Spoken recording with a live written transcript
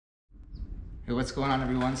Hey, what's going on,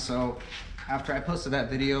 everyone? So after I posted that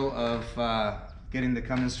video of getting the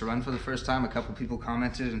Cummins to run for the first time, a couple people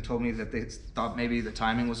commented and told me that they thought maybe the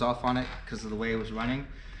timing was off on it because of the way it was running.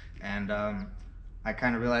 And I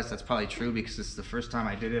kind of realized that's probably true because it's the first time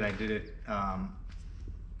I did it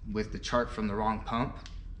with the chart from the wrong pump.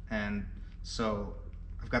 And so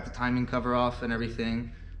I've got the timing cover off and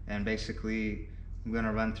everything. And basically I'm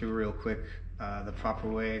gonna run through real quick the proper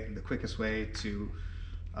way, the quickest way to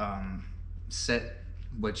set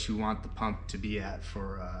what you want the pump to be at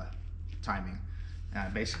for timing.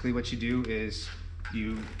 Basically what you do is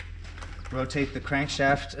you rotate the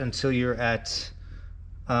crankshaft until you're at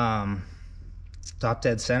top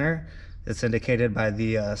dead center. It's indicated by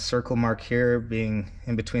the circle mark here being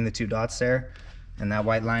in between the two dots there and that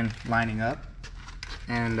white line lining up.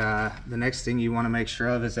 And the next thing you want to make sure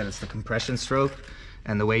of is that it's the compression stroke.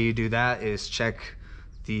 And the way you do that is check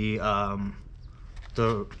the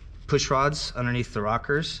push rods underneath the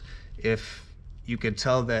rockers. If you could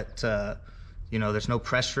tell that you know, there's no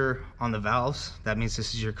pressure on the valves, that means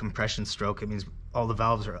this is your compression stroke. It means all the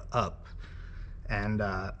valves are up. And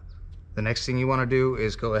the next thing you want to do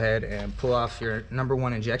is go ahead and pull off your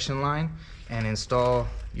 #1 injection line and install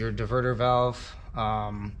your diverter valve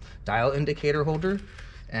dial indicator holder.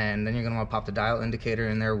 And then you're going to want to pop the dial indicator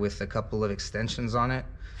in there with a couple of extensions on it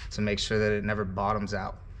to make sure that it never bottoms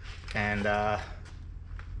out. And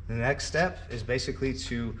the next step is basically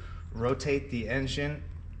to rotate the engine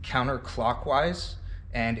counterclockwise.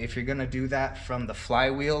 And if you're going to do that from the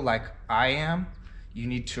flywheel like I am, you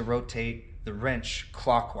need to rotate the wrench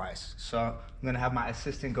clockwise. So I'm going to have my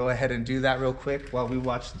assistant go ahead and do that real quick while we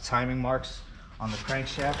watch the timing marks on the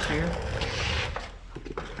crankshaft here.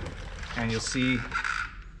 And you'll see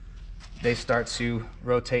they start to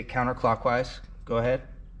rotate counterclockwise. Go ahead.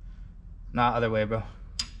 Nah, other way, bro.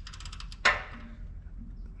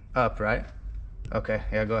 Up, right? Okay,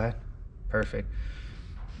 yeah, go ahead. Perfect.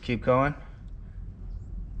 Keep going.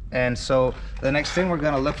 And so the next thing we're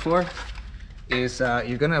gonna look for is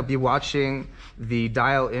you're gonna be watching the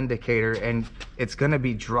dial indicator, and it's gonna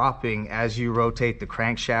be dropping as you rotate the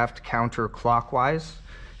crankshaft counterclockwise.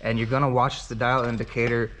 And you're gonna watch the dial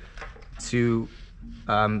indicator to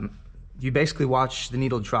you basically watch the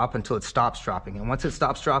needle drop until it stops dropping. And once it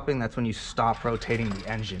stops dropping, that's when you stop rotating the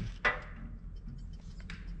engine.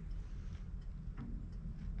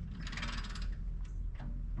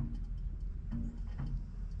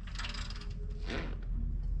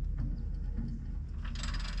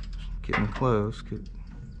 Getting close. Good.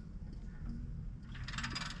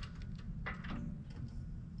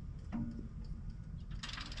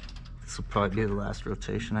 This will probably be the last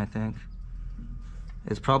rotation, I think.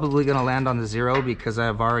 It's probably going to land on the 0 because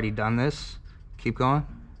I've already done this. Keep going. A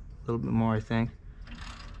little bit more, I think.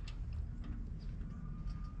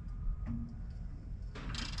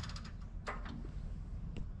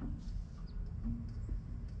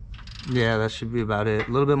 Yeah, that should be about it.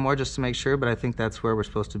 A little bit more just to make sure, but I think that's where we're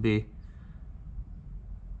supposed to be.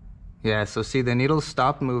 Yeah, so see, the needle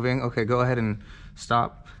stopped moving. Okay, go ahead and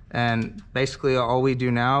stop. And basically all we do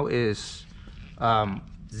now is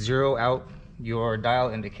zero out your dial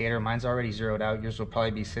indicator. Mine's already zeroed out. Yours will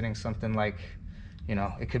probably be sitting something like, you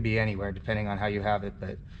know, it could be anywhere depending on how you have it,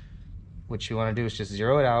 but what you want to do is just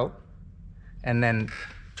zero it out and then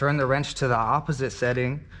turn the wrench to the opposite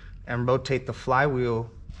setting and rotate the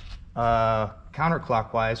flywheel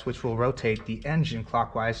counterclockwise, which will rotate the engine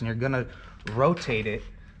clockwise. And you're going to rotate it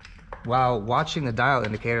while watching the dial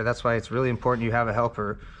indicator. That's why it's really important you have a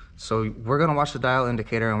helper. So we're going to watch the dial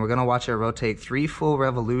indicator and we're going to watch it rotate 3 full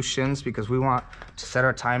revolutions because we want to set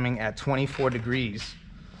our timing at 24 degrees.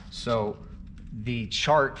 So the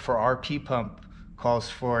chart for our P pump calls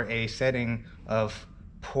for a setting of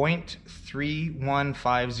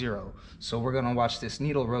 0.3150. So we're going to watch this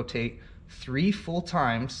needle rotate 3 full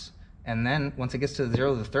times, and then once it gets to the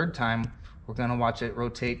 0 the third time, we're going to watch it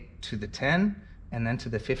rotate to the 10 and then to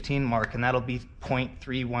the 15 mark, and that'll be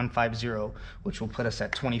 0.3150, which will put us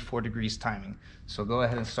at 24 degrees timing. So go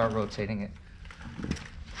ahead and start rotating it.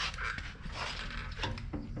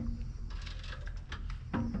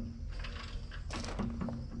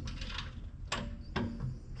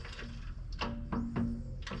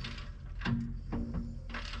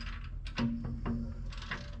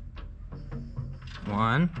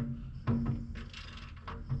 One,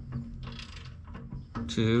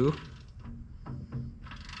 2,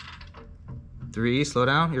 3, slow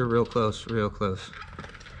down, you're real close, real close.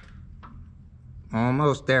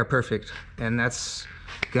 Almost there, perfect. And that's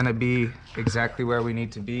gonna be exactly where we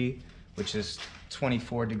need to be, which is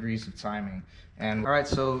 24 degrees of timing. And all right,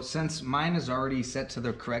 so since mine is already set to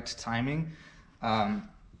the correct timing, I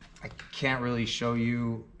can't really show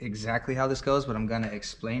you exactly how this goes, but I'm gonna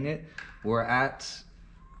explain it. We're at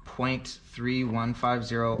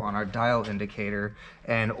 0.3150 on our dial indicator,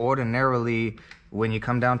 and ordinarily when you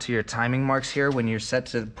come down to your timing marks here, when you're set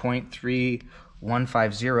to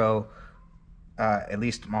 0.3150, at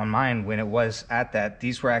least on mine when it was at that,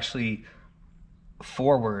 these were actually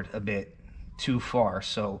forward a bit too far.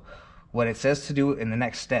 So what it says to do in the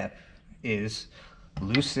next step is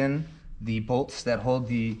loosen the bolts that hold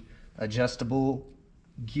the adjustable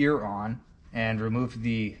gear on and remove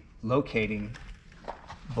the locating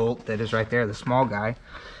bolt that is right there, the small guy,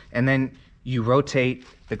 and then you rotate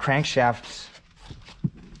the crankshaft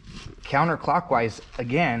counterclockwise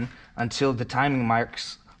again until the timing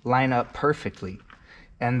marks line up perfectly.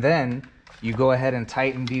 And then you go ahead and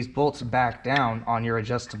tighten these bolts back down on your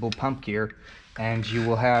adjustable pump gear, and you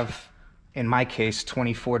will have, in my case,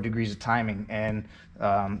 24 degrees of timing. And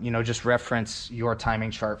you know, just reference your timing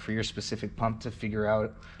chart for your specific pump to figure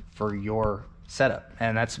out for your setup.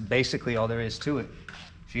 And that's basically all there is to it.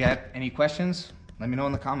 If you have any questions, let me know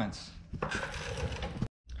in the comments.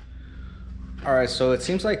 All right, so it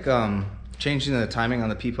seems like changing the timing on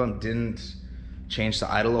the P-pump didn't change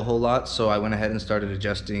the idle a whole lot, so I went ahead and started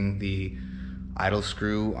adjusting the idle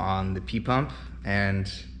screw on the P-pump,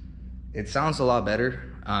 and it sounds a lot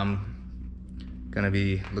better. I'm gonna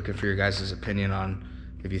be looking for your guys' opinion on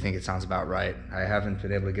if you think it sounds about right. I haven't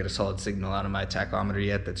been able to get a solid signal out of my tachometer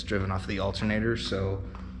yet that's driven off the alternator, so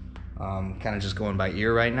kind of just going by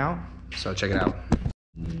ear right now, so check it out.